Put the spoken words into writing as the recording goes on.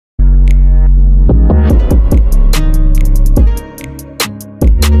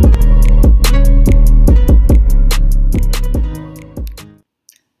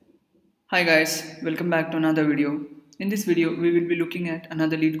Hi guys, welcome back to another video. In this video, we will be looking at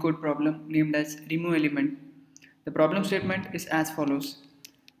another LeetCode problem named as remove element. The problem statement is as follows.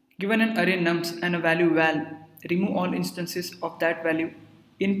 Given an array nums and a value val, remove all instances of that value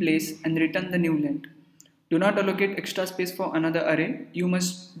in place and return the new length. Do not allocate extra space for another array. You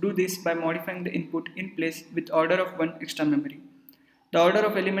must do this by modifying the input in place with order of 1 extra memory. The order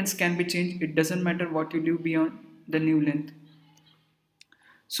of elements can be changed. It doesn't matter what you leave beyond the new length.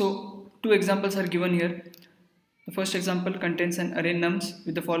 So two examples are given here. The first example contains an array nums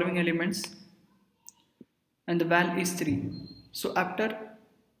with the following elements and the val is 3. So after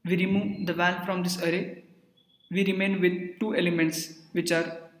we remove the val from this array, we remain with two elements which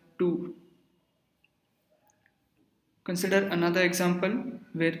are 2. Consider another example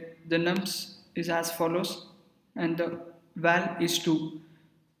where the nums is as follows and the val is 2.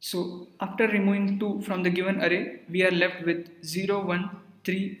 So after removing 2 from the given array, we are left with 0, 1,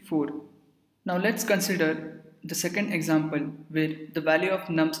 3, 4. Now let's consider the second example where the value of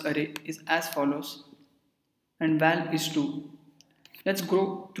nums array is as follows and val is 2. Let's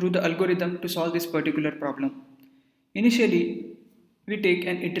go through the algorithm to solve this particular problem. Initially, we take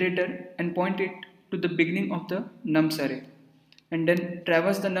an iterator and point it to the beginning of the nums array and then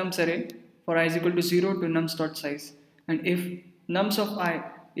traverse the nums array for I is equal to 0 to nums.size, and if nums of I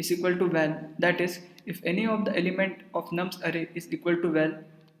is equal to val, that is, if any of the element of nums array is equal to val,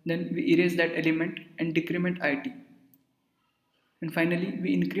 then we erase that element and decrement it. And finally,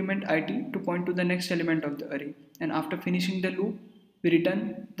 we increment it to point to the next element of the array, and after finishing the loop, we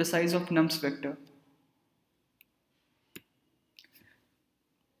return the size of nums vector.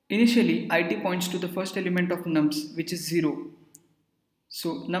 Initially, it points to the first element of nums, which is 0.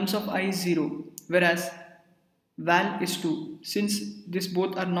 So nums of I is 0, whereas val is 2. Since these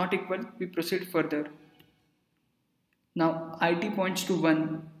both are not equal, we proceed further. Now it points to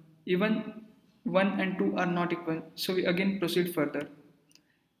 1. Even 1 and 2 are not equal, so we again proceed further.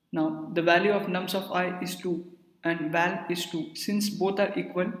 Now the value of nums of I is 2 and val is 2. Since both are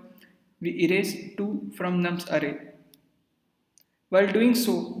equal, we erase 2 from nums array. While doing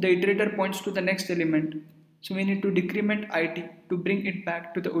so, the iterator points to the next element, so we need to decrement it to bring it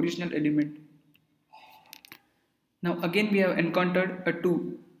back to the original element. Now again we have encountered a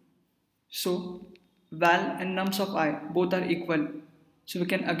 2, so val and nums of I both are equal, so we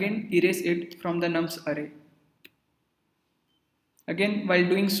can again erase it from the nums array. Again, while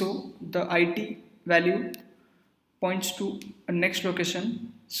doing so, the it value points to a next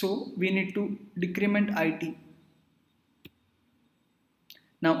location, so we need to decrement it.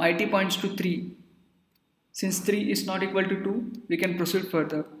 Now it points to 3. Since 3 is not equal to 2, we can proceed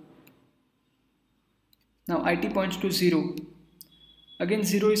further. Now it points to 0. Again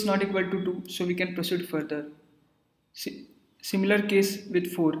 0 is not equal to 2, so we can proceed further. Similar case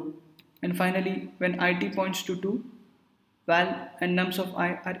with 4. And finally, when it points to 2, val and nums of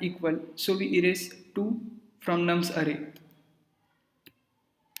I are equal, so we erase 2 from nums array.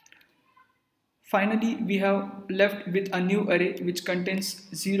 Finally, we have left with a new array which contains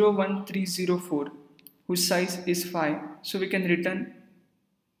 0, 1, 3, 0, 4, whose size is 5, so we can return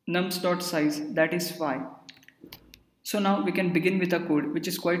nums.size, that is 5. So now we can begin with a code which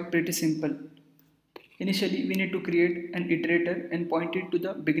is quite pretty simple. Initially, we need to create an iterator and point it to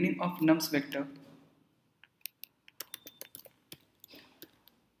the beginning of nums vector.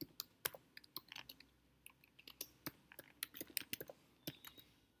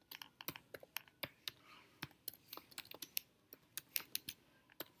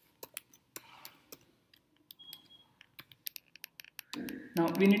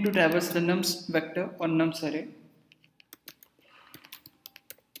 Now we need to traverse the nums vector or nums array.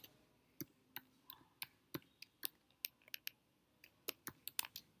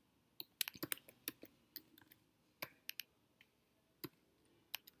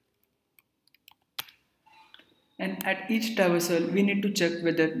 And at each traversal, we need to check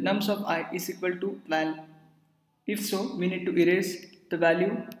whether nums of I is equal to val. If so, we need to erase the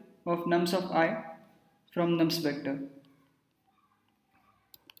value of nums of I from nums vector.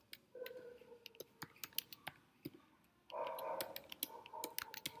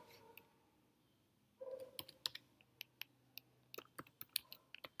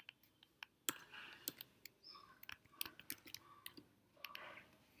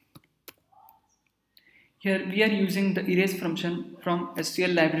 Here we are using the erase function from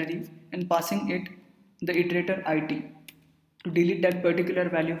STL library and passing it the iterator it to delete that particular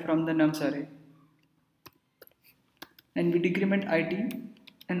value from the nums array. And we decrement it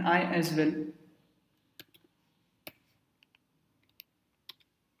and I as well.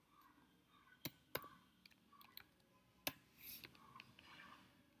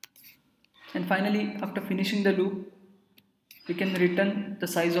 And finally, after finishing the loop, we can return the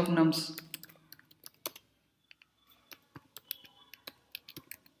size of nums.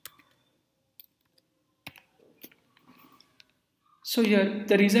 So here,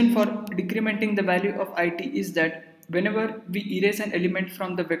 the reason for decrementing the value of it is that whenever we erase an element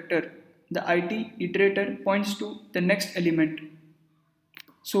from the vector, the it iterator points to the next element.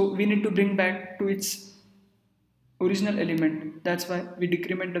 So we need to bring back to its original element. That's why we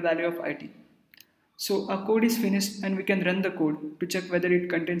decrement the value of it. So our code is finished and we can run the code to check whether it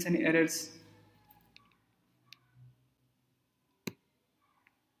contains any errors.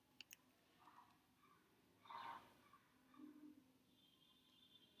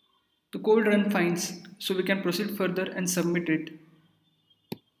 The code run finds, so we can proceed further and submit it.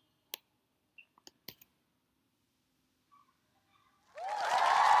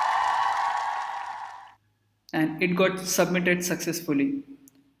 And it got submitted successfully.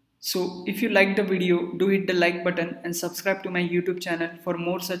 So if you liked the video, do hit the like button and subscribe to my YouTube channel for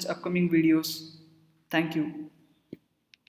more such upcoming videos. Thank you.